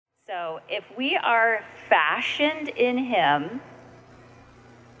So if we are fashioned in him,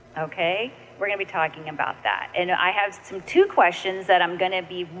 okay, we're going to be talking about that. And I have two questions that I'm going to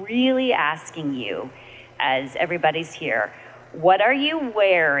be really asking you as everybody's here. What are you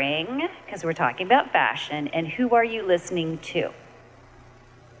wearing? Because we're talking about fashion. And who are you listening to?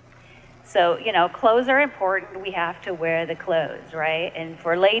 So, clothes are important. We have to wear the clothes, right? And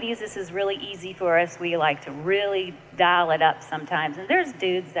for ladies, this is really easy for us. We like to really dial it up sometimes. And there's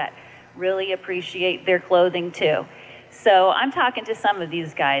dudes that really appreciate their clothing too. So I'm talking to some of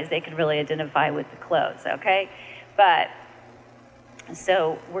these guys. They can really identify with the clothes, okay? But,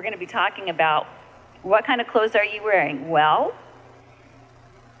 so we're going to be talking about what kind of clothes are you wearing? Well,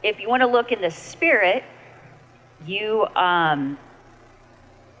 if you want to look in the spirit, you're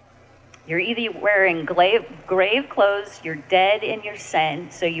either wearing grave clothes, you're dead in your sin,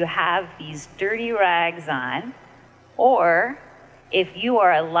 so you have these dirty rags on, or if you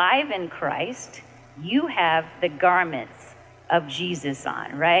are alive in Christ, you have the garments of Jesus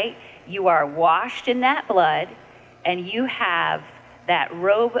on, right? You are washed in that blood, and you have that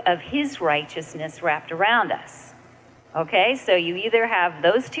robe of his righteousness wrapped around us. Okay, so you either have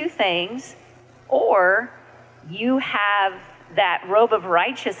those two things, or you have that robe of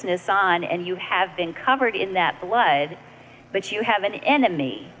righteousness on and you have been covered in that blood, but you have an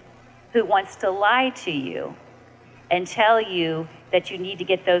enemy who wants to lie to you and tell you that you need to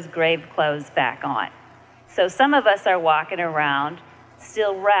get those grave clothes back on. So some of us are walking around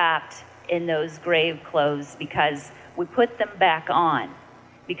still wrapped in those grave clothes because we put them back on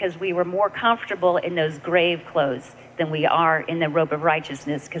because we were more comfortable in those grave clothes than we are in the robe of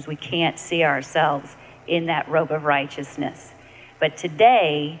righteousness because we can't see ourselves in that robe of righteousness. But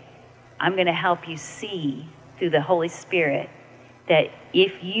today, I'm going to help you see through the Holy Spirit that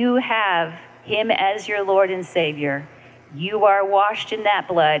if you have him as your Lord and Savior, you are washed in that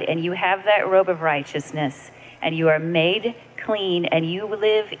blood and you have that robe of righteousness and you are made clean and you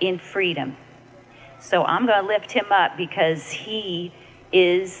live in freedom. So I'm going to lift him up because he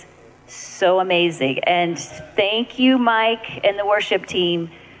is so amazing. And thank you, Mike and the worship team,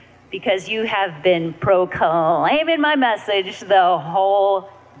 because you have been proclaiming my message the whole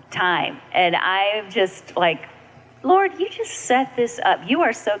time. And I'm just like, Lord, you just set this up. You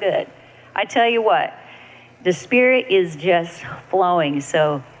are so good. I tell you what, the Spirit is just flowing.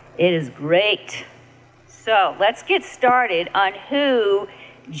 So it is great. So let's get started on who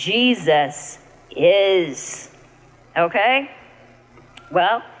Jesus is. Okay?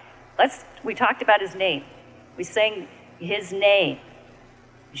 Well, we talked about his name. We sang his name.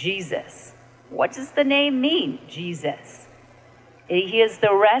 Jesus. What does the name mean? Jesus. He is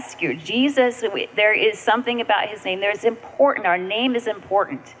the rescuer. Jesus, there is something about his name. There's important. Our name is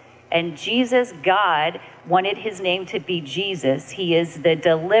important. And Jesus, God, wanted his name to be Jesus. He is the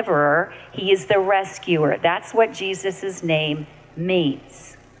deliverer. He is the rescuer. That's what Jesus' name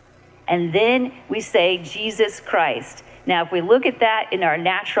means. And then we say Jesus Christ. Now, if we look at that in our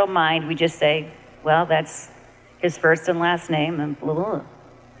natural mind, we just say, well, that's his first and last name and blah, blah, blah.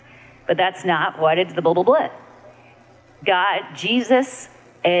 But that's not what it's the blah, blah, blah. God, Jesus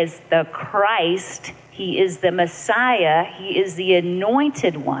is the Christ. He is the Messiah. He is the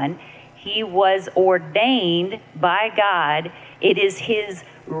anointed one. He was ordained by God. It is his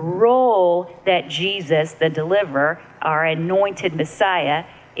role that Jesus, the deliverer, our anointed Messiah,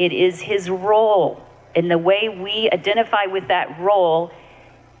 it is his role. And the way we identify with that role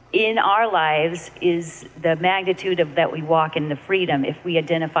in our lives is the magnitude of that we walk in the freedom if we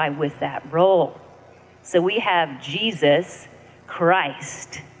identify with that role. So we have Jesus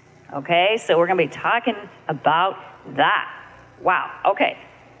Christ. Okay, so we're going to be talking about that. Wow, okay.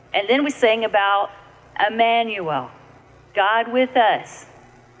 And then we sang about Emmanuel, God with us.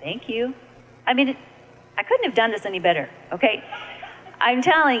 Thank you. I mean, I couldn't have done this any better, okay? I'm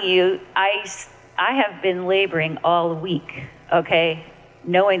telling you, I have been laboring all week, okay,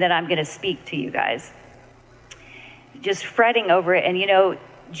 knowing that I'm going to speak to you guys. Just fretting over it. And,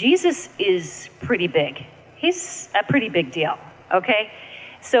 Jesus is pretty big. He's a pretty big deal, okay?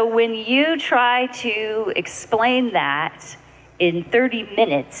 So when you try to explain that in 30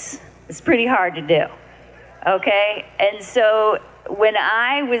 minutes, it's pretty hard to do, okay? And so when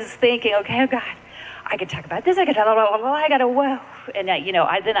I was thinking, okay, oh God, I could talk about this, I could talk about, I got to, whoa. And,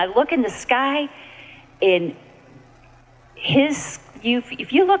 then I look in the sky, and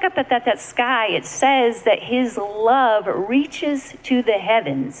if you look up at that sky, it says that his love reaches to the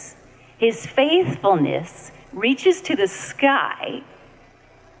heavens. His faithfulness reaches to the sky.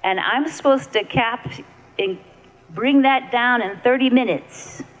 And I'm supposed to bring that down in 30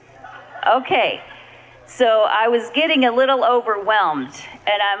 minutes. Okay. So I was getting a little overwhelmed,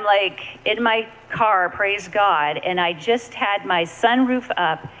 and I'm like in my car, praise God, and I just had my sunroof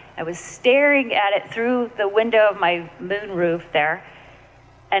up. I was staring at it through the window of my moonroof there,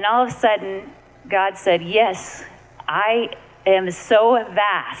 and all of a sudden, God said, yes, I am so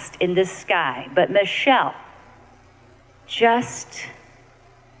vast in this sky, but Michelle, just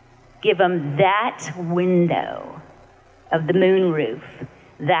give them that window of the moonroof.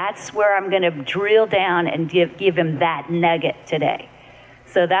 That's where I'm going to drill down and give him that nugget today.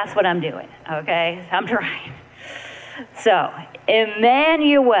 So that's what I'm doing, okay? I'm trying. So,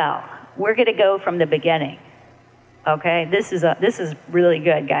 Emmanuel, we're going to go from the beginning, okay? This is really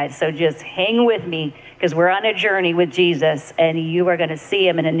good, guys. So just hang with me because we're on a journey with Jesus, and you are going to see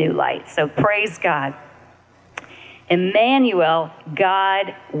him in a new light. So praise God. Emmanuel,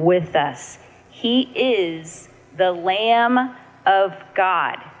 God with us. He is the Lamb of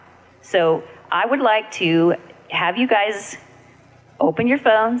God. So I would like to have you guys open your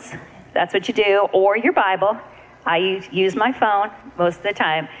phones. That's what you do, or your Bible. I use my phone most of the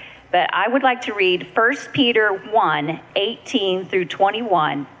time. But I would like to read 1 Peter 1:18 through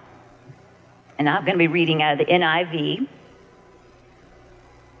 21. And I'm going to be reading out of the NIV.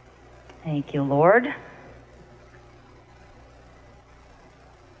 Thank you, Lord.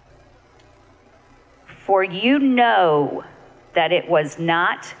 For you know that it was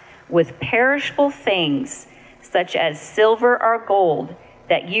not with perishable things, such as silver or gold,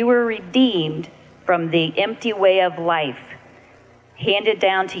 that you were redeemed from the empty way of life, handed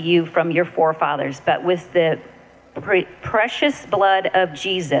down to you from your forefathers, but with the precious blood of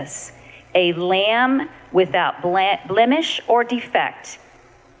Jesus, a lamb without blemish or defect.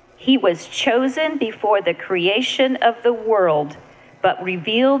 He was chosen before the creation of the world, but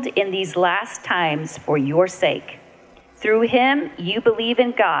revealed in these last times for your sake. Through him, you believe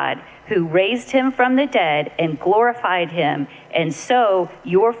in God, who raised him from the dead and glorified him, and so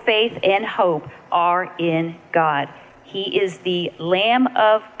your faith and hope are in God. He is the Lamb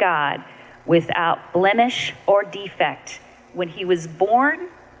of God without blemish or defect. When he was born,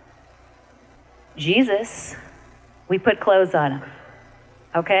 Jesus, we put clothes on him,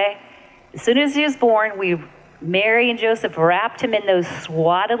 okay? As soon as he was born, Mary and Joseph wrapped him in those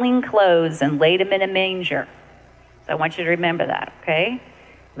swaddling clothes and laid him in a manger. So I want you to remember that, okay?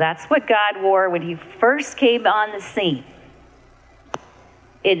 That's what God wore when he first came on the scene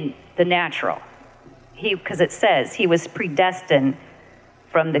in the natural. Because it says he was predestined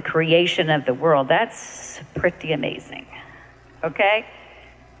from the creation of the world. That's pretty amazing, okay?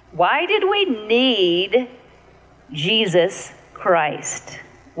 Why did we need Jesus Christ?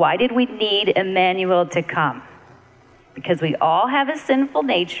 Why did we need Emmanuel to come? Because we all have a sinful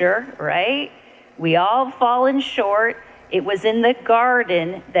nature, right? We all have fallen short. It was in the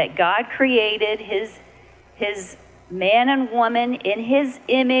garden that God created his man and woman in his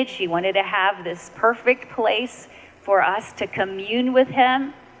image. He wanted to have this perfect place for us to commune with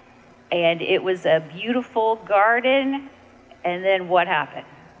him. And it was a beautiful garden. And then what happened?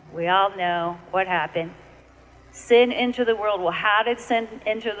 We all know what happened. Sin into the world. Well, how did sin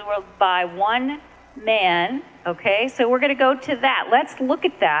enter the world? By one man. Okay, so we're going to go to that. Let's look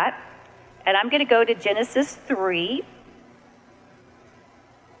at that. And I'm going to go to Genesis 3.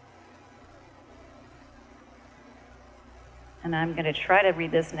 And I'm going to try to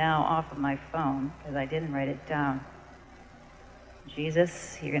read this now off of my phone because I didn't write it down.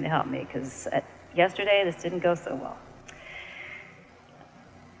 Jesus, you're going to help me because yesterday this didn't go so well.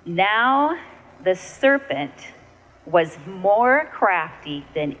 Now the serpent was more crafty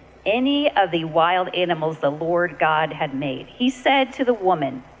than any of the wild animals the Lord God had made. He said to the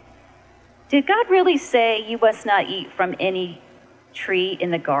woman, "Did God really say you must not eat from any tree in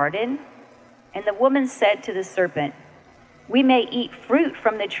the garden?" And the woman said to the serpent, "We may eat fruit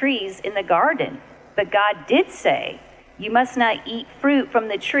from the trees in the garden, but God did say, you must not eat fruit from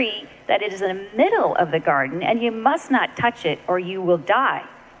the tree that is in the middle of the garden, and you must not touch it or you will die."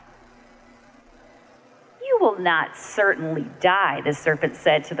 "You will not certainly die," the serpent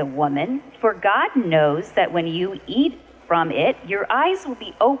said to the woman, "for God knows that when you eat from it, your eyes will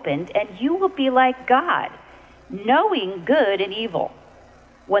be opened and you will be like God, knowing good and evil."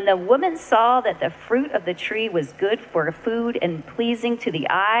 When the woman saw that the fruit of the tree was good for food and pleasing to the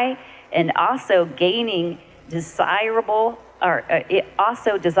eye, and also desirable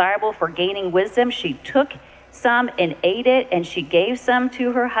for gaining wisdom, she took some and ate it, and she gave some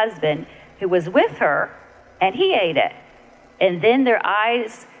to her husband who was with her, and he ate it. And then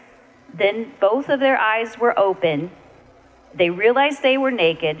both of their eyes were open. They realized they were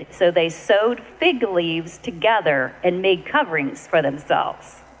naked, so they sewed fig leaves together and made coverings for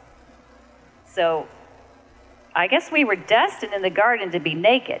themselves. So I guess we were destined in the garden to be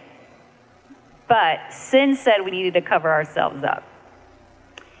naked. But sin said we needed to cover ourselves up.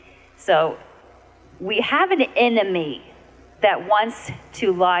 So we have an enemy that wants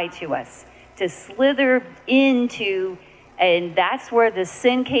to lie to us, to slither into, and that's where the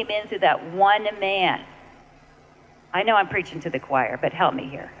sin came in through that one man. I know I'm preaching to the choir, but help me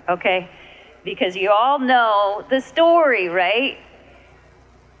here, okay? Because you all know the story, right?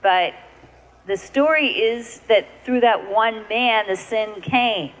 But the story is that through that one man, the sin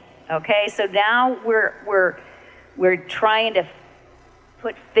came, okay? So now we're trying to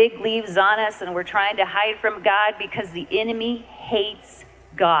put fig leaves on us, and we're trying to hide from God because the enemy hates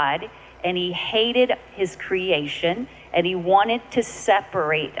God, and he hated his creation, and he wanted to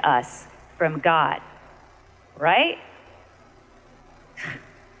separate us from God, right?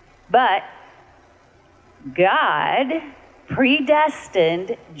 But God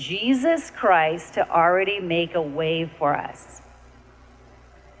predestined Jesus Christ to already make a way for us.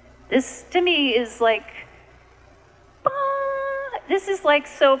 This to me is like, this is like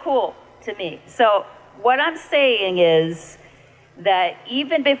so cool to me. So what I'm saying is that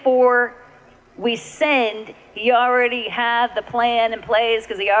even before we sinned, he already had the plan in place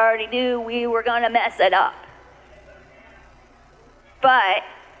because he already knew we were going to mess it up. But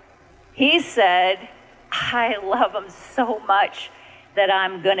he said, I love him so much that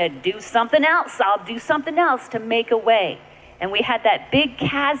I'm going to do something else. I'll do something else to make a way. And we had that big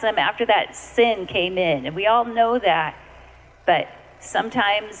chasm after that sin came in. And we all know that. But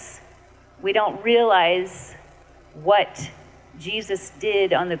sometimes we don't realize what Jesus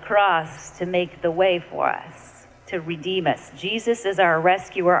did on the cross to make the way for us, to redeem us. Jesus is our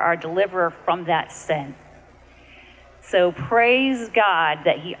rescuer, our deliverer from that sin. So praise God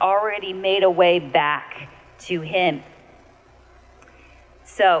that he already made a way back to him.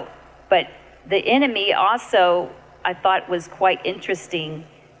 So, but the enemy also, I thought, was quite interesting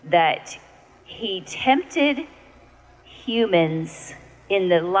that he tempted humans in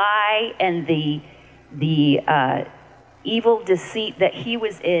the lie and the evil deceit that he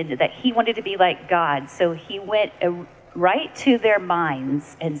was in, that he wanted to be like God. So he went right to their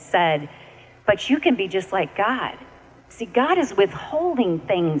minds and said, but you can be just like God. See, God is withholding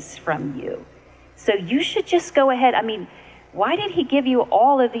things from you. So you should just go ahead. I mean, why did he give you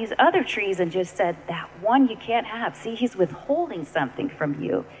all of these other trees and just said that one you can't have? See, he's withholding something from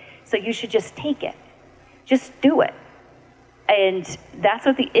you. So you should just take it. Just do it. And that's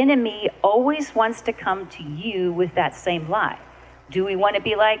what the enemy always wants to come to you with, that same lie. Do we want to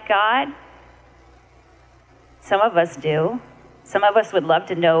be like God? Some of us do. Some of us would love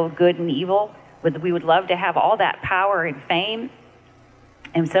to know good and evil. We would love to have all that power and fame.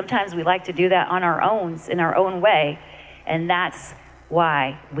 And sometimes we like to do that on our own, in our own way. And that's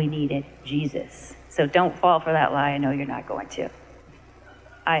why we needed Jesus. So don't fall for that lie. I know you're not going to.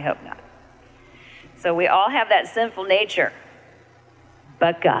 I hope not. So we all have that sinful nature.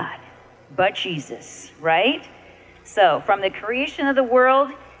 But God, but Jesus, right? So from the creation of the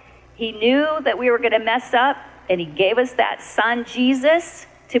world, he knew that we were going to mess up, and he gave us that son, Jesus,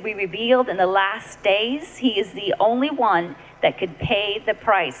 to be revealed in the last days. He is the only one that could pay the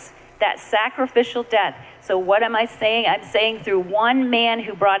price, that sacrificial death. So what am I saying? I'm saying through one man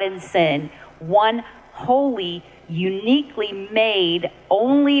who brought in sin, one holy, uniquely made,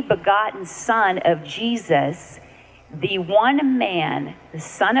 only begotten Son of Jesus, the one man, the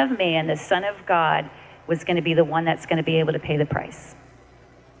Son of Man, the Son of God, was going to be the one that's going to be able to pay the price.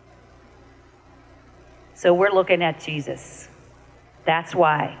 So we're looking at Jesus. That's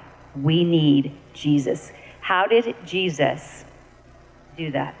why we need Jesus. How did Jesus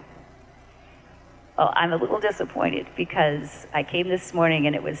do that? Well, I'm a little disappointed because I came this morning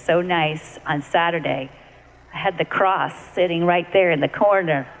and it was so nice on Saturday. I had the cross sitting right there in the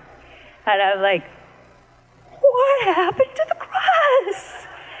corner. And I was like, what happened to the cross?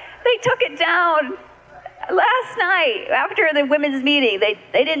 They took it down last night after the women's meeting. They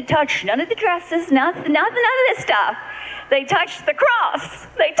didn't touch none of the dresses, none of this stuff. They touched the cross.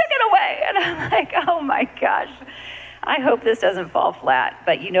 They took it away. And I'm like, oh my gosh, I hope this doesn't fall flat.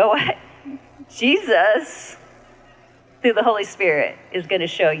 But you know what? Jesus, through the Holy Spirit, is going to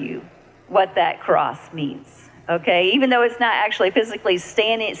show you what that cross means. Okay? Even though it's not actually physically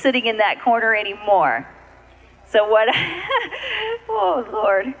sitting in that corner anymore. So what, oh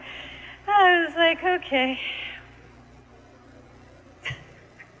Lord, I was like, okay.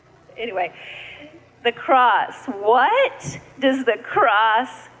 Anyway, the cross. What does the cross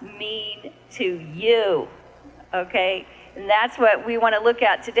mean to you? Okay, and that's what we want to look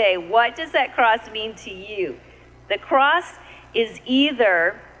at today. What does that cross mean to you? The cross is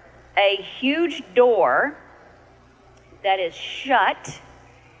either a huge door that is shut.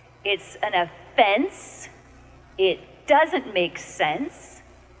 It's an offense. It doesn't make sense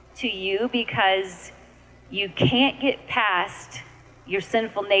to you because you can't get past your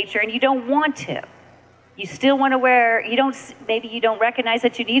sinful nature and you don't want to. You still want to maybe you don't recognize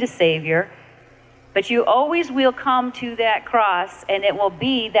that you need a Savior, but you always will come to that cross and it will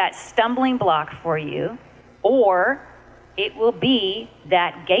be that stumbling block for you, or it will be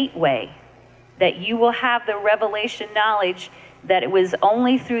that gateway that you will have the revelation knowledge that it was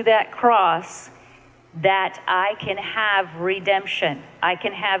only through that cross that I can have redemption. I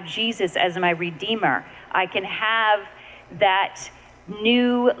can have Jesus as my Redeemer. I can have that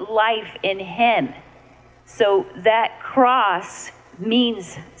new life in Him. So that cross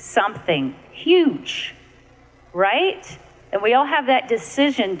means something huge, right? And we all have that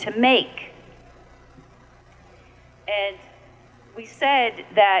decision to make. And we said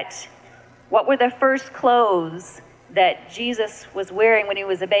that what were the first clothes that Jesus was wearing when he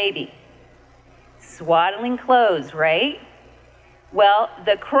was a baby? Swaddling clothes, right? Well,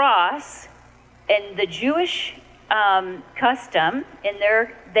 the cross and the Jewish custom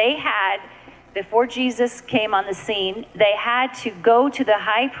they had, before Jesus came on the scene, they had to go to the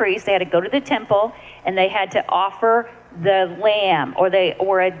high priest, they had to go to the temple, and they had to offer the lamb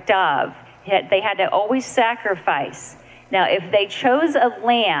or a dove. They had to always sacrifice. Now, if they chose a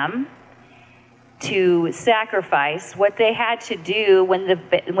lamb to sacrifice, what they had to do when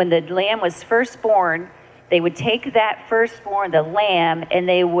the lamb was first born, they would take that firstborn, the lamb, and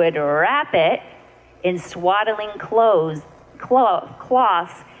they would wrap it in swaddling cloths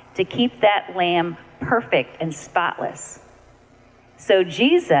to keep that lamb perfect and spotless. So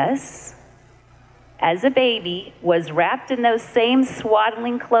Jesus, as a baby, was wrapped in those same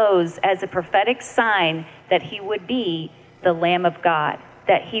swaddling clothes as a prophetic sign that he would be the Lamb of God,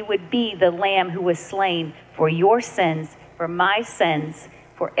 that he would be the Lamb who was slain for your sins, for my sins,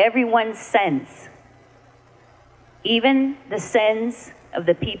 for everyone's sins, even the sins of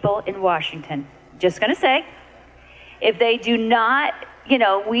the people in Washington. Just going to say, if they do not,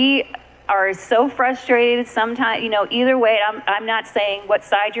 we are so frustrated sometimes, either way, I'm not saying what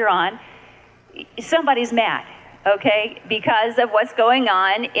side you're on. Somebody's mad, okay, because of what's going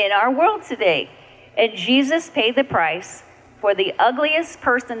on in our world today. And Jesus paid the price for the ugliest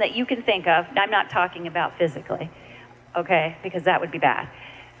person that you can think of. I'm not talking about physically, okay, because that would be bad.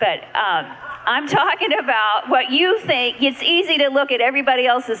 But I'm talking about what you think. It's easy to look at everybody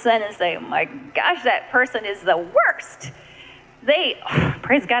else's sin and say, oh my gosh, that person is the worst.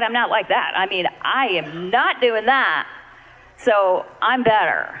 Praise God, I'm not like that. I mean, I am not doing that, so I'm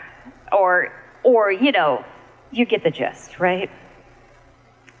better. Or you get the gist, right?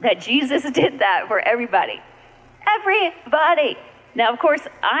 That Jesus did that for everybody. Everybody. Now, of course,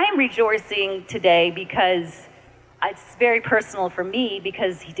 I'm rejoicing today because it's very personal for me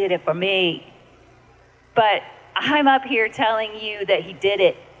because he did it for me. But I'm up here telling you that he did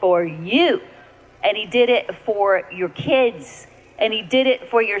it for you. And he did it for your kids. And he did it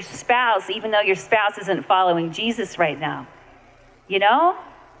for your spouse, even though your spouse isn't following Jesus right now.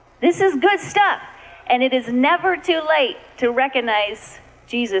 This is good stuff. And it is never too late to recognize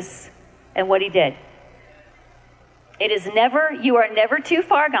Jesus and what he did. You are never too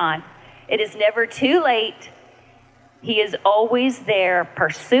far gone. It is never too late. He is always there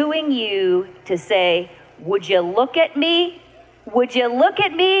pursuing you to say, would you look at me? Would you look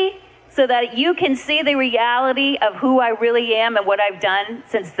at me so that you can see the reality of who I really am and what I've done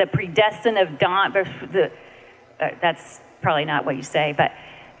since the predestined of dawn? That's probably not what you say, but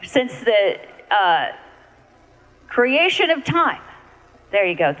since the creation of time. There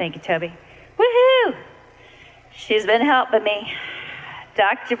you go. Thank you, Toby. Woohoo! She's been helping me.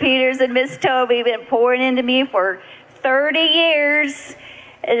 Dr. Peters and Miss Toby have been pouring into me for 30 years.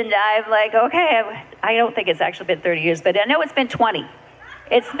 And I'm like, okay, I don't think it's actually been 30 years, but I know it's been 20.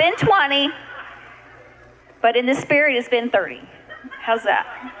 It's been 20, but in the spirit, it's been 30. How's that?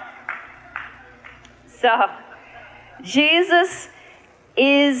 So, Jesus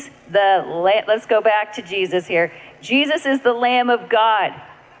is let's go back to Jesus here. Jesus is the Lamb of God.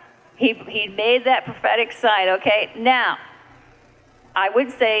 He made that prophetic sign, okay? Now, I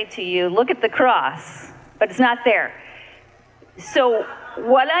would say to you, look at the cross, but it's not there. So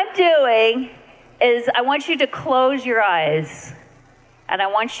what I'm doing is I want you to close your eyes, and I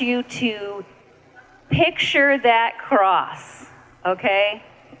want you to picture that cross, okay?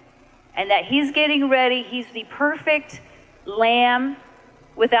 And that he's getting ready. He's the perfect lamb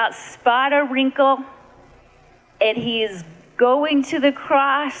without spot or wrinkle, and he is going to the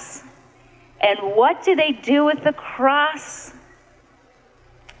cross. And what do they do with the cross?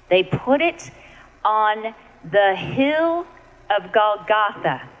 They put it on the hill of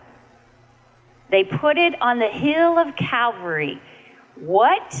Golgotha. They put it on the hill of Calvary.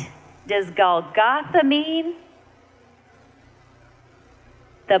 What does Golgotha mean?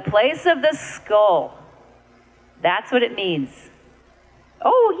 The place of the skull. That's what it means.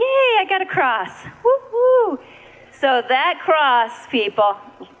 Oh, yay, I got a cross. Woo-hoo. So that cross, people,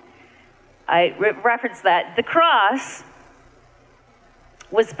 I referenced that. The cross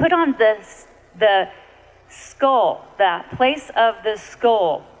was put on the skull, the place of the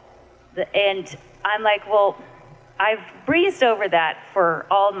skull. And I'm like, well, I've breezed over that for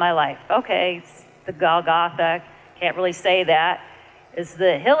all my life. Okay, it's the Golgotha, can't really say that. It's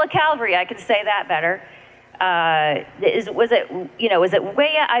the hill of Calvary, I can say that better. Was it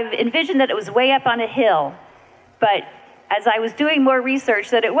way up? I've envisioned that it was way up on a hill, but as I was doing more research,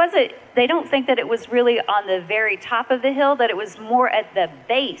 that it wasn't, they don't think that it was really on the very top of the hill, that it was more at the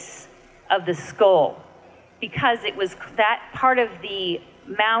base of the skull, because it was that part of the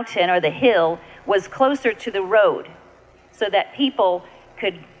mountain or the hill was closer to the road, so that people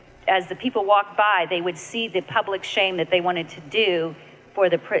could, as the people walked by, they would see the public shame that they wanted to do for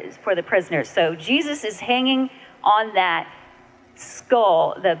the prisoners. So Jesus is hanging on that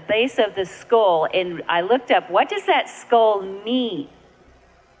skull, the base of the skull, and I looked up, what does that skull mean?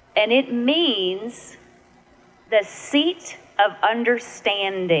 And it means the seat of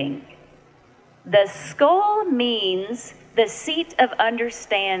understanding. The skull means the seat of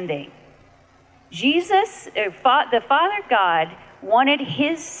understanding. Jesus, the Father God, wanted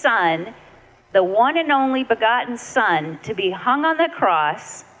his Son, the one and only begotten Son, to be hung on the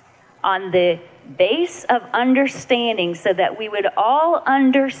cross on the base of understanding, so that we would all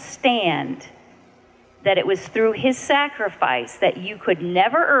understand that it was through his sacrifice that you could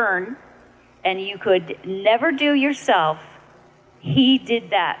never earn and you could never do yourself. He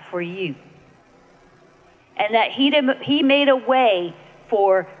did that for you. And that he made a way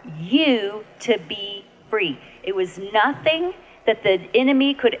for you to be free. It was nothing that the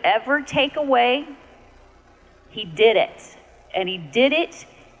enemy could ever take away. He did it. And he did it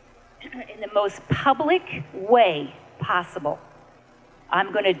in the most public way possible.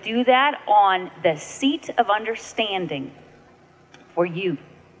 I'm going to do that on the seat of understanding for you.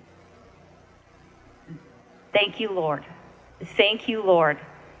 Thank you, Lord. Thank you, Lord.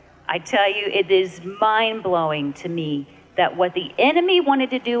 I tell you, it is mind-blowing to me that what the enemy wanted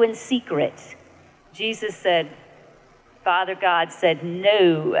to do in secret, Jesus said, Father God said,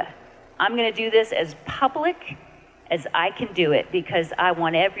 no, I'm going to do this as public as I can do it, because I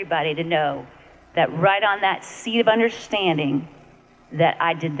want everybody to know that right on that seat of understanding that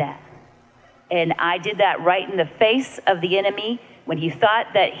I did that. And I did that right in the face of the enemy. When he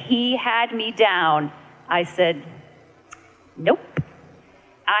thought that he had me down, I said, nope.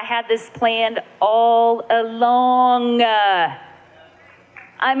 I had this planned all along.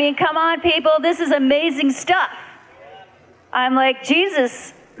 I mean, come on, people. This is amazing stuff. I'm like,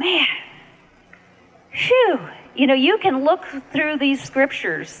 Jesus, man, phew. You know, you can look through these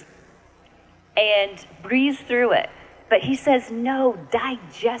scriptures and breeze through it. But he says, no,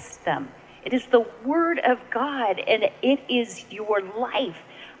 digest them. It is the word of God, and it is your life.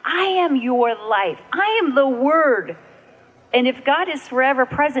 I am your life. I am the word. And if God is forever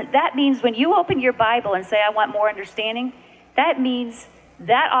present, that means when you open your Bible and say, I want more understanding, that means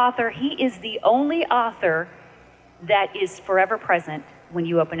that author, he is the only author that is forever present when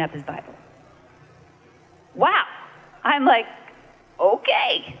you open up his Bible. Wow. I'm like,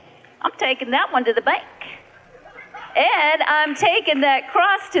 okay, I'm taking that one to the bank. And I'm taking that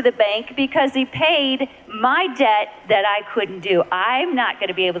cross to the bank because he paid my debt that I couldn't do. I'm not going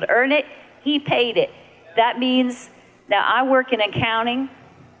to be able to earn it. He paid it. That means, now I work in accounting,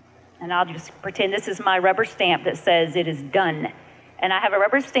 and I'll just pretend this is my rubber stamp that says it is done. And I have a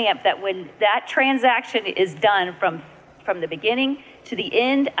rubber stamp that when that transaction is done from the beginning to the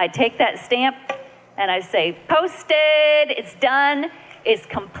end, I take that stamp and I say, posted, it's done, it's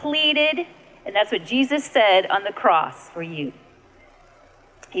completed. And that's what Jesus said on the cross for you.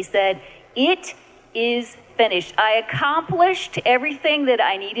 He said, it is finished. I accomplished everything that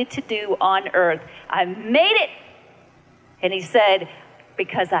I needed to do on earth. I made it. And he said,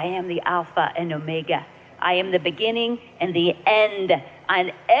 because I am the Alpha and Omega. I am the beginning and the end,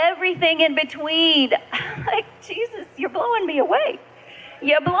 and everything in between. I'm like, Jesus, you're blowing me away.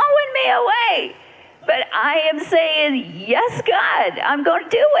 You're blowing me away. But I am saying, yes, God, I'm going to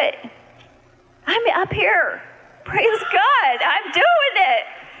do it. I'm up here. Praise God. I'm doing it.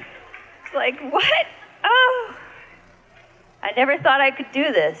 It's like, what? Oh, I never thought I could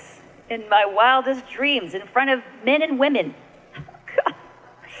do this in my wildest dreams in front of men and women.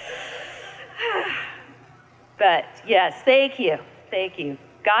 But yes, thank you. Thank you.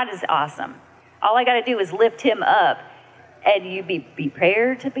 God is awesome. All I got to do is lift him up, and you be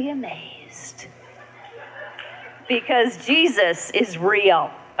prepared to be amazed. Because Jesus is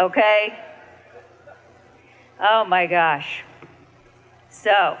real, okay? Oh my gosh.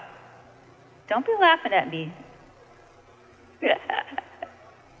 So, don't be laughing at me.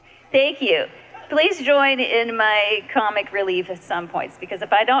 Thank you. Please join in my comic relief at some points, because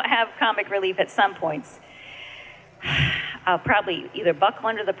if I don't have comic relief at some points, I'll probably either buckle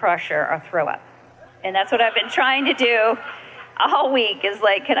under the pressure or throw up. And that's what I've been trying to do all week, is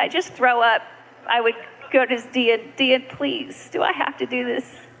like, can I just throw up? I would go to Dean, please, do I have to do this?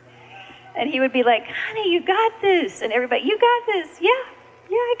 And he would be like, honey, you got this. And everybody, you got this. Yeah,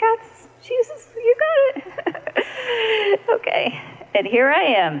 I got this. Jesus, you got it. Okay. And here I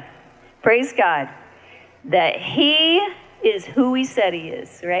am. Praise God that he is who he said he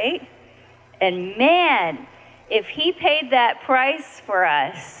is, right? And man, if he paid that price for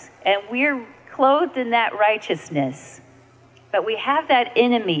us and we're clothed in that righteousness, but we have that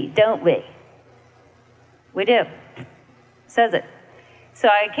enemy, don't we? We do. Says it. So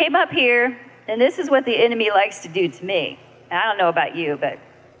I came up here, and this is what the enemy likes to do to me. I don't know about you, but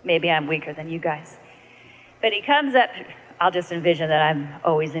maybe I'm weaker than you guys. But he comes up, I'll just envision that I'm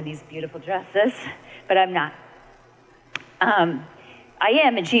always in these beautiful dresses, but I'm not. I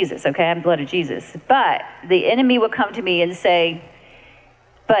am in Jesus, okay? I'm the blood of Jesus. But the enemy will come to me and say,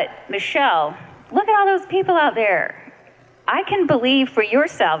 but Michelle, look at all those people out there. I can believe for your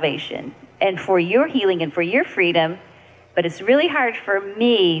salvation and for your healing and for your freedom, but it's really hard for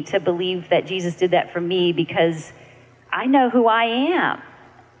me to believe that Jesus did that for me, because I know who I am.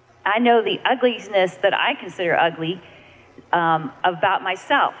 I know the ugliness that I consider ugly about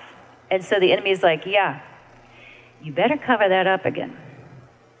myself. And so the enemy is like, yeah, you better cover that up again.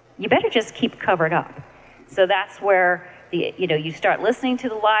 You better just keep covered up. So that's where you start listening to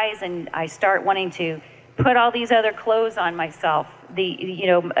the lies, and I start wanting to put all these other clothes on myself,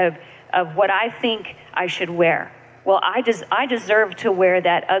 of what I think I should wear. Well, I deserve to wear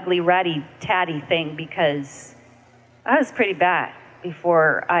that ugly ratty tatty thing, because I was pretty bad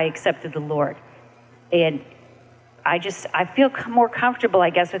before I accepted the Lord. And I feel more comfortable,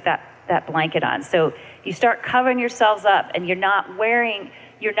 I guess, with that blanket on. So you start covering yourselves up, and you're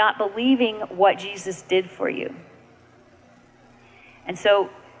not believing what Jesus did for you. And so,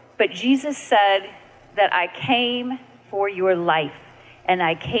 but Jesus said that I came for your life, and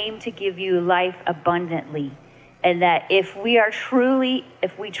I came to give you life abundantly. And that if we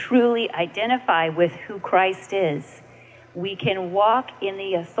truly identify with who Christ is, we can walk in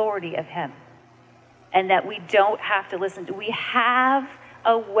the authority of him. And that we don't have to listen to, we have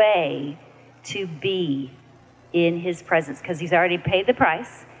a way to be in his presence, because he's already paid the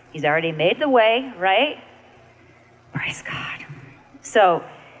price. He's already made the way, right? Praise God. So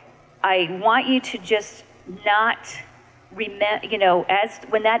I want you to just not remember, as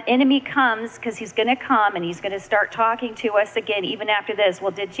when that enemy comes, because he's going to come and he's going to start talking to us again, even after this.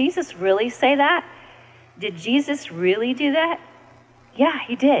 Well, did Jesus really say that? Did Jesus really do that? Yeah,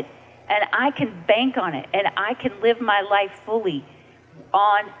 he did. And I can bank on it, and I can live my life fully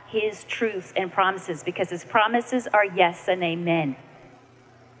on his truths and promises, because his promises are yes and amen.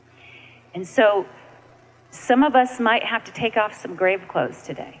 And so some of us might have to take off some grave clothes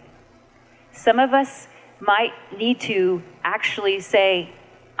today. Some of us might need to actually say,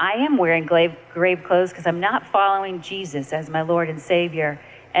 I am wearing grave clothes because I'm not following Jesus as my Lord and Savior,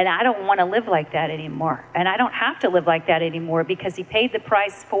 and I don't want to live like that anymore. And I don't have to live like that anymore, because he paid the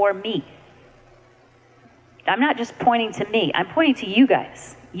price for me. I'm not just pointing to me. I'm pointing to you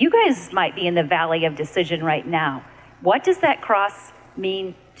guys. You guys might be in the valley of decision right now. What does that cross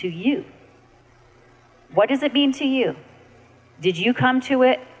mean to you? What does it mean to you? Did you come to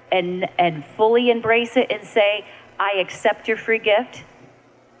it and fully embrace it and say, I accept your free gift?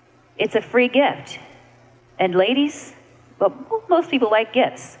 It's a free gift. And ladies, well, most people like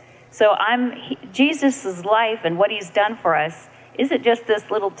gifts. So Jesus' life and what he's done for us isn't just this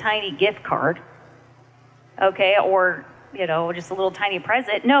little tiny gift card, okay, or, just a little tiny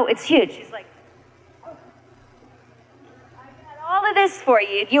present. No, it's huge. He's like, I got all of this for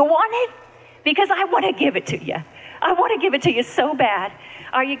you. Do you want it? Because I want to give it to you. I want to give it to you so bad.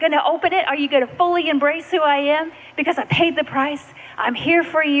 Are you going to open it? Are you going to fully embrace who I am? Because I paid the price. I'm here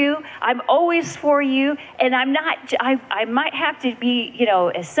for you. I'm always for you. And I might have to be,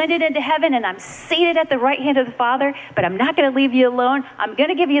 ascended into heaven, and I'm seated at the right hand of the Father, but I'm not going to leave you alone. I'm going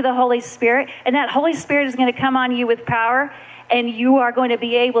to give you the Holy Spirit, and that Holy Spirit is going to come on you with power, and you are going to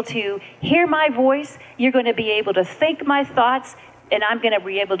be able to hear my voice. You're going to be able to think my thoughts, and I'm going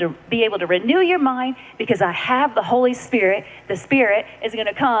to be able to renew your mind because I have the Holy Spirit. The Spirit is going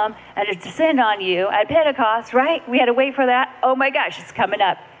to come and descend on you at Pentecost, right? We had to wait for that. Oh my gosh, it's coming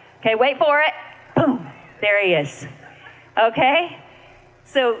up. Okay, wait for it. Boom, there he is. Okay?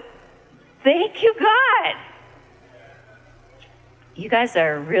 So, thank you, God. You guys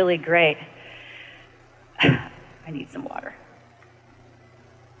are really great. I need some water.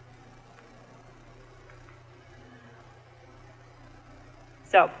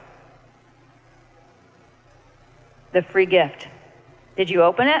 So, the free gift. Did you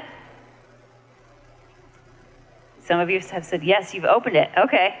open it? Some of you have said, yes, you've opened it.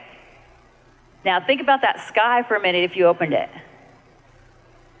 Okay. Now think about that sky for a minute if you opened it.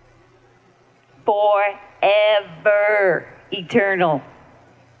 Forever eternal.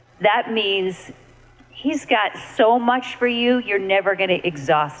 That means he's got so much for you, you're never going to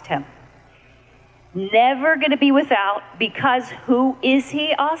exhaust him. Never going to be without, because who is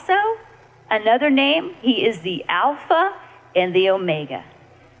he also? Another name, he is the Alpha and the Omega,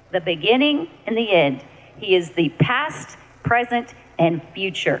 the beginning and the end. He is the past, present, and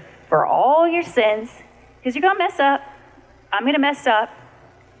future for all your sins, because you're going to mess up. I'm going to mess up.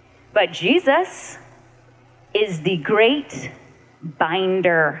 But Jesus is the great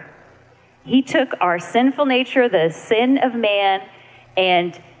binder. He took our sinful nature, the sin of man,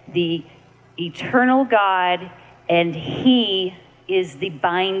 and the eternal God, and he is the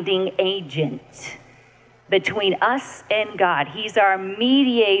binding agent between us and God. He's our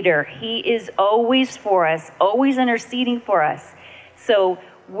mediator. He is always for us, always interceding for us. So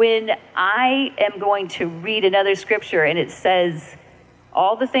when I am going to read another scripture and it says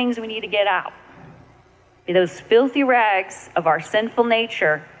all the things we need to get out, those filthy rags of our sinful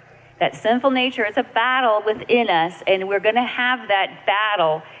nature, that sinful nature is a battle within us, and we're going to have that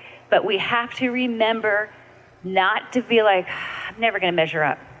battle. But we have to remember not to be like, I'm never going to measure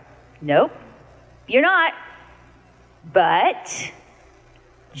up. Nope, you're not. But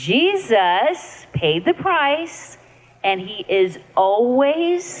Jesus paid the price, and he is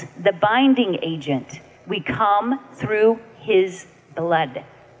always the binding agent. We come through his blood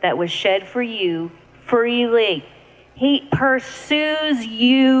that was shed for you freely. He pursues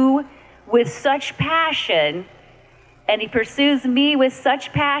you with such passion. And he pursues me with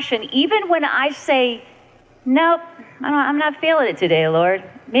such passion, even when I say, nope, I'm not feeling it today, Lord.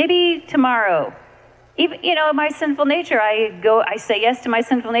 Maybe tomorrow. Even, my sinful nature, I say yes to my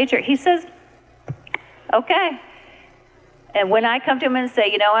sinful nature. He says, okay. And when I come to him and say,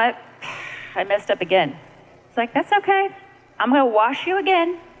 you know what, I messed up again. It's like, that's okay. I'm going to wash you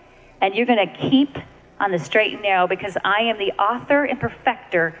again, and you're going to keep on the straight and narrow, because I am the author and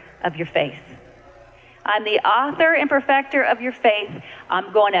perfecter of your faith. I'm the author and perfecter of your faith.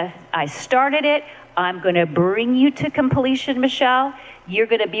 I started it. I'm going to bring you to completion, Michelle. You're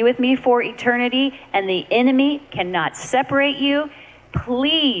going to be with me for eternity, and the enemy cannot separate you.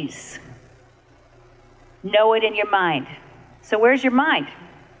 Please know it in your mind. So where's your mind?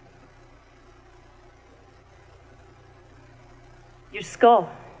 Your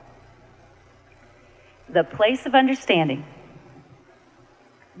skull. The place of understanding.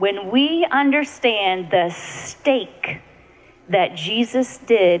 When we understand the stake that Jesus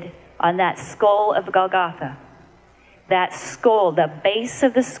did on that skull of Golgotha, that skull, the base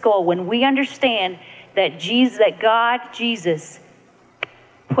of the skull, when we understand that Jesus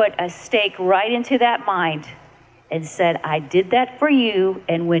put a stake right into that mind and said, I did that for you,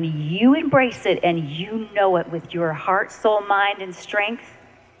 and when you embrace it and you know it with your heart, soul, mind, and strength,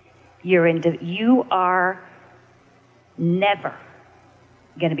 you are never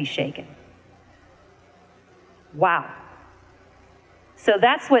going to be shaken. Wow. So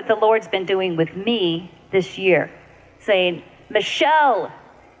that's what the Lord's been doing with me this year, saying, Michelle,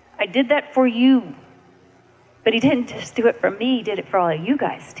 I did that for you. But he didn't just do it for me, he did it for all of you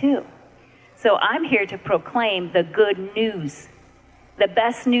guys too. So I'm here to proclaim the good news, the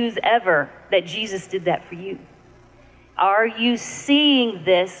best news ever, that Jesus did that for you. Are you seeing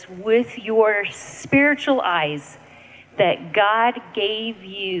this with your spiritual eyes, that God gave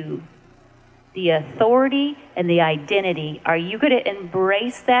you the authority and the identity? Are you going to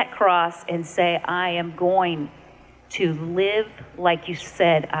embrace that cross and say, I am going to live like you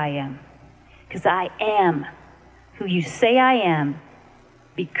said I am? Because I am who you say I am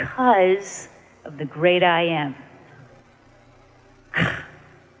because of the great I am.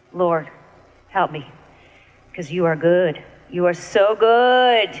 Lord, help me, because you are good. You are so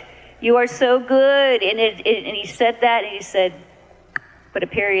good. You are so good. And he said that, and he said, put a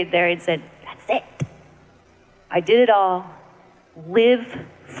period there, and said, that's it. I did it all. Live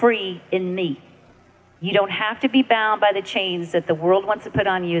free in me. You don't have to be bound by the chains that the world wants to put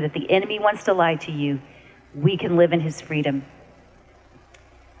on you, that the enemy wants to lie to you. We can live in his freedom.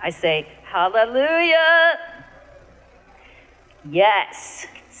 I say, hallelujah. Yes.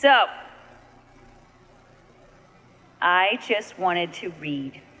 So, I just wanted to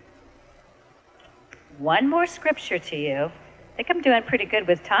read one more scripture to you. I think I'm doing pretty good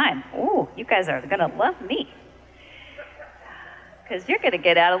with time. Ooh, you guys are going to love me. Because you're going to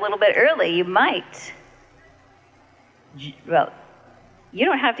get out a little bit early. You might. Well, you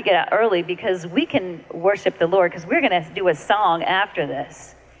don't have to get out early because we can worship the Lord, because we're going to do a song after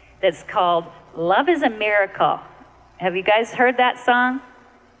this that's called Love is a Miracle. Have you guys heard that song?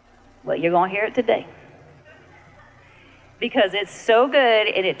 Well, you're going to hear it today. Because it's so good,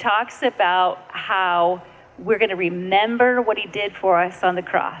 and it talks about how we're going to remember what he did for us on the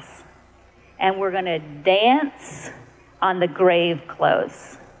cross. And we're going to dance on the grave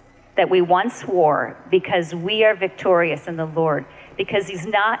clothes that we once wore, because we are victorious in the Lord. Because he's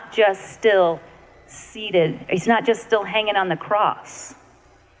not just still seated. He's not just still hanging on the cross.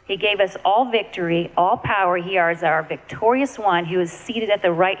 He gave us all victory, all power. He is our victorious one who is seated at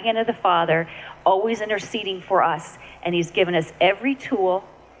the right hand of the Father, always interceding for us. And he's given us every tool.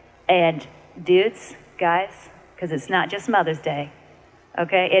 And dudes, guys, because it's not just Mother's Day.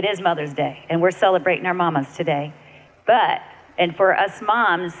 Okay, it is Mother's Day. And we're celebrating our mamas today. But, and for us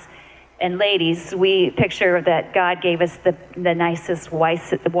moms and ladies, we picture that God gave us the nicest,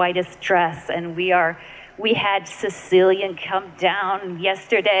 whitest dress. And we had Cecilian come down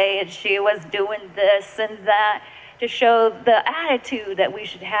yesterday, and she was doing this and that to show the attitude that we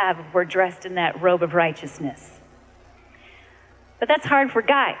should have if we're dressed in that robe of righteousness. But that's hard for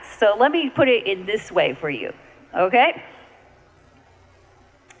guys. So let me put it in this way for you, okay?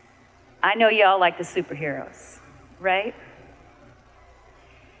 I know y'all like the superheroes, right?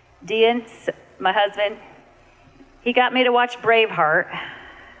 Dean, my husband, he got me to watch Braveheart.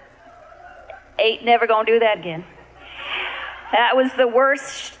 Ain't never gonna do that again. That was the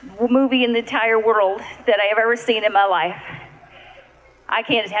worst movie in the entire world that I have ever seen in my life. I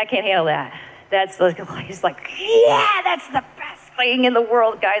can't handle that. That's like, he's like, yeah, that's the best thing in the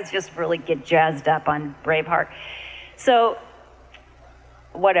world. Guys just really get jazzed up on Braveheart. So,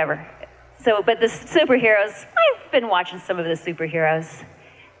 whatever. So, but the superheroes, I've been watching some of the superheroes.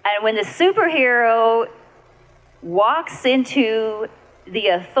 And when the superhero walks into the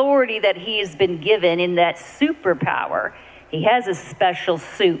authority that he has been given in that superpower, he has a special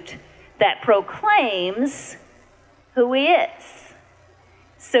suit that proclaims who he is.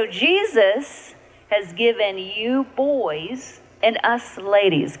 So Jesus has given you boys and us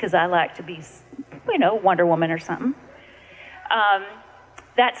ladies, because I like to be, Wonder Woman or something,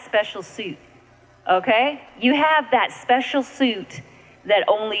 that special suit, okay? You have that special suit that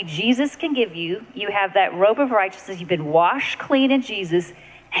only Jesus can give you. You have that robe of righteousness. You've been washed clean in Jesus.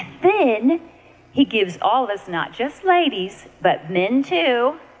 And then he gives all of us, not just ladies, but men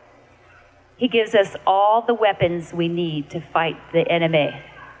too. He gives us all the weapons we need to fight the enemy.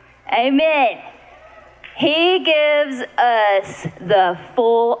 Amen. He gives us the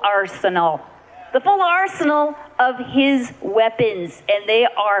full arsenal of his weapons, and they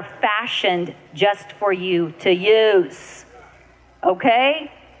are fashioned just for you to use.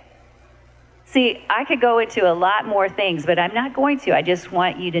 Okay? See, I could go into a lot more things, but I'm not going to. I just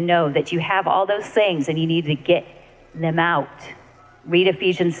want you to know that you have all those things and you need to get them out. Read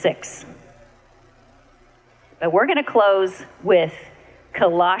Ephesians 6. But we're going to close with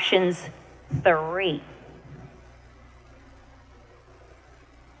Colossians 3.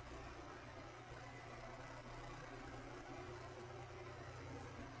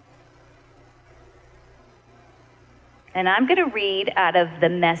 And I'm going to read out of the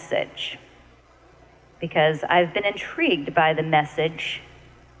Message, because I've been intrigued by the Message.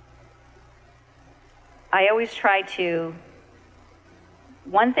 I always try to,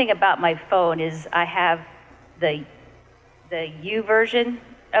 one thing about my phone is I have the U version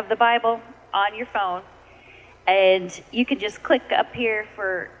of the Bible on your phone, and you can just click up here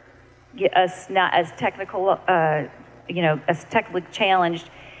for us not as technical, as technically challenged.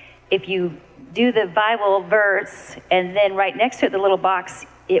 If you do the Bible verse, and then right next to it, the little box,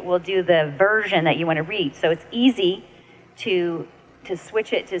 it will do the version that you want to read. So it's easy to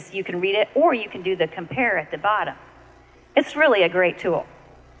switch it to, you can read it, or you can do the compare at the bottom. It's really a great tool.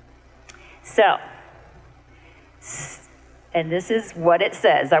 So, and this is what it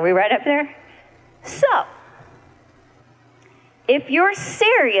says. Are we right up there? So, if you're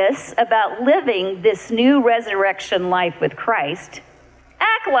serious about living this new resurrection life with Christ,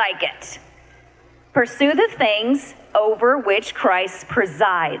 act like it. Pursue the things over which Christ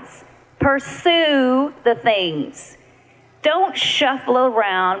presides. Pursue the things. Don't shuffle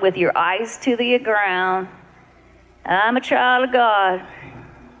around with your eyes to the ground. I'm a child of God.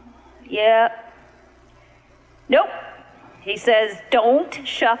 Yep. Nope. He says, don't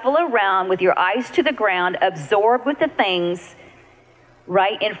shuffle around with your eyes to the ground, absorbed with the things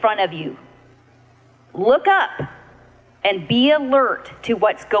right in front of you. Look up and be alert to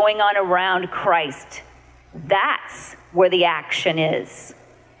what's going on around Christ. That's where the action is.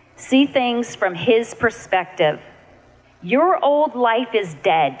 See things from his perspective. Your old life is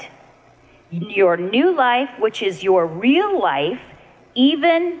dead. Your new life, which is your real life,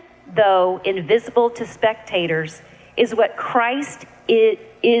 even though invisible to spectators, is what Christ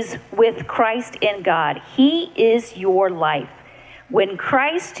is with Christ in God. He is your life. When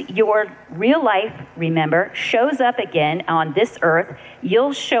Christ, your real life, remember, shows up again on this earth,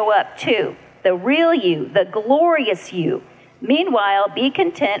 you'll show up too. The real you, the glorious you. Meanwhile, be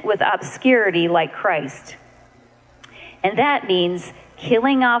content with obscurity like Christ. And that means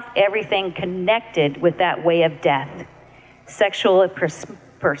killing off everything connected with that way of death. Sexual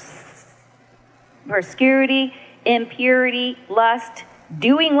obscurity, impurity, lust,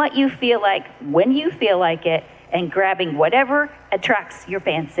 doing what you feel like when you feel like it, and grabbing whatever attracts your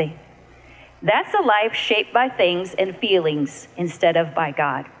fancy. That's a life shaped by things and feelings instead of by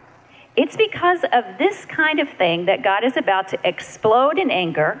God. It's because of this kind of thing that God is about to explode in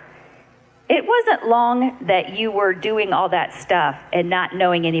anger. It wasn't long that you were doing all that stuff and not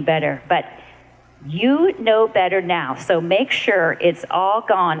knowing any better, but you know better now, so make sure it's all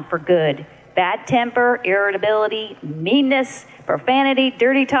gone for good. Bad temper, irritability, meanness, profanity,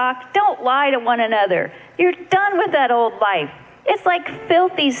 dirty talk. Don't lie to one another. You're done with that old life. It's like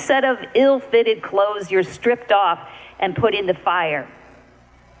filthy set of ill-fitted clothes you're stripped off and put in the fire.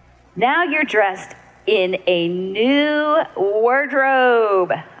 Now you're dressed in a new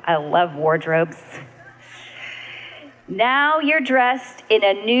wardrobe. I love wardrobes. Now you're dressed in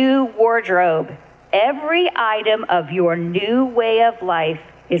a new wardrobe. Every item of your new way of life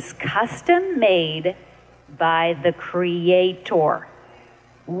is custom made by the Creator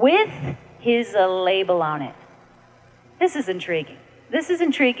with his label on it. This is intriguing. This is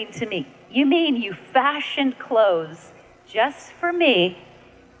intriguing to me. You mean you fashioned clothes just for me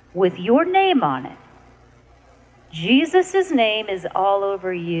with your name on it? Jesus' name is all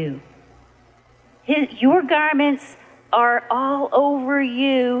over you. Your garments are all over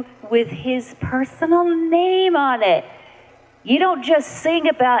you with his personal name on it. You don't just sing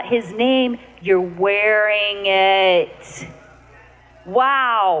about his name, you're wearing it.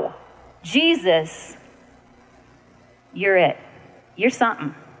 Wow. Jesus, you're it. You're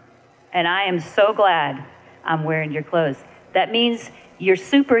something. And I am so glad I'm wearing your clothes. That means your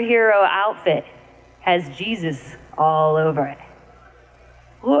superhero outfit has Jesus all over it.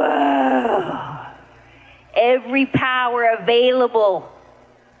 Whoa. Every power available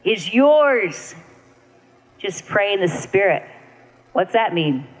is yours. Just pray in the Spirit. What's that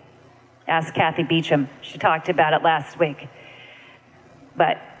mean? Ask Kathy Beecham. She talked about it last week.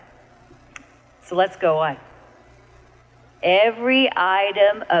 So let's go on. Every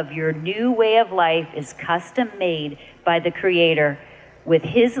item of your new way of life is custom made by the Creator with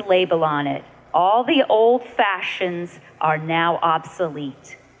his label on it. All the old fashions are now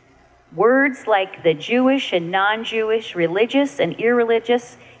obsolete. Words like the Jewish and non-Jewish, religious and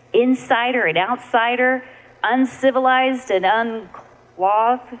irreligious, insider and outsider, uncivilized and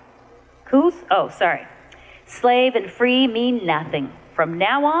uncouth, slave and free mean nothing. From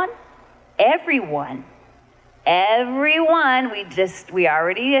now on, everyone, we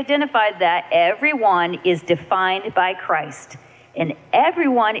already identified that, everyone is defined by Christ, and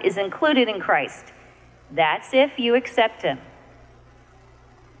everyone is included in Christ. That's if you accept him.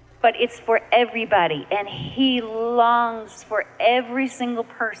 But it's for everybody, and he longs for every single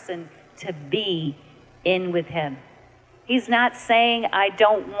person to be in with him. He's not saying, I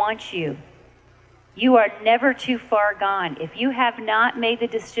don't want you. You are never too far gone. If you have not made the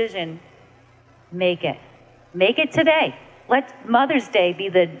decision, make it. Make it today. Let Mother's Day be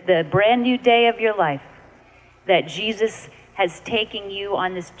the brand new day of your life, that Jesus has taken you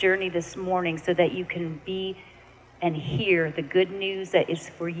on this journey this morning so that you can be and hear the good news that is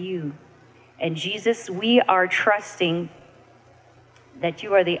for you. And Jesus, we are trusting that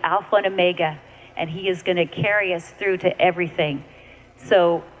you are the Alpha and Omega, and he is going to carry us through to everything.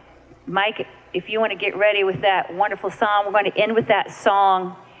 So, Mike, if you want to get ready with that wonderful song, we're going to end with that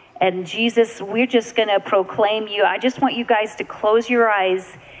song. And Jesus, we're just going to proclaim you. I just want you guys to close your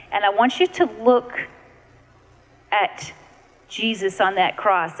eyes, and I want you to look at Jesus on that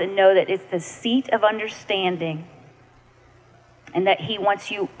cross and know that it's the seat of understanding. and that he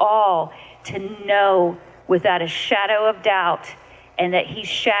wants you all to know without a shadow of doubt, and that he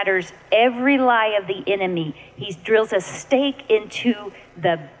shatters every lie of the enemy. He drills a stake into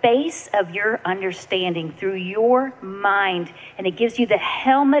the base of your understanding through your mind, and it gives you the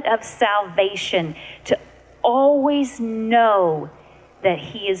helmet of salvation to always know that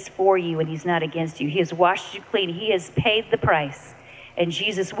he is for you and he's not against you. He has washed you clean. He has paid the price. And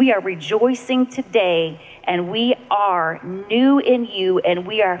Jesus, we are rejoicing today, and we are new in you, and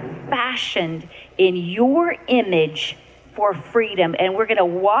we are fashioned in your image for freedom. And we're going to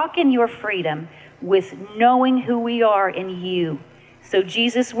walk in your freedom with knowing who we are in you. So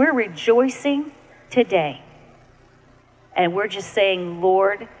Jesus, we're rejoicing today. And we're just saying,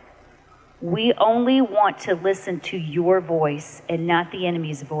 Lord, we only want to listen to your voice and not the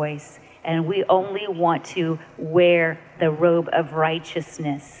enemy's voice. And we only want to wear the robe of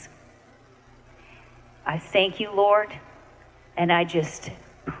righteousness. I thank you, Lord, and I just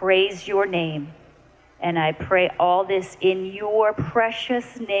praise your name. And I pray all this in your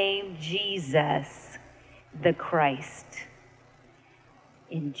precious name, Jesus, the Christ.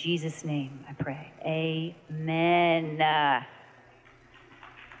 In Jesus' name I pray. Amen.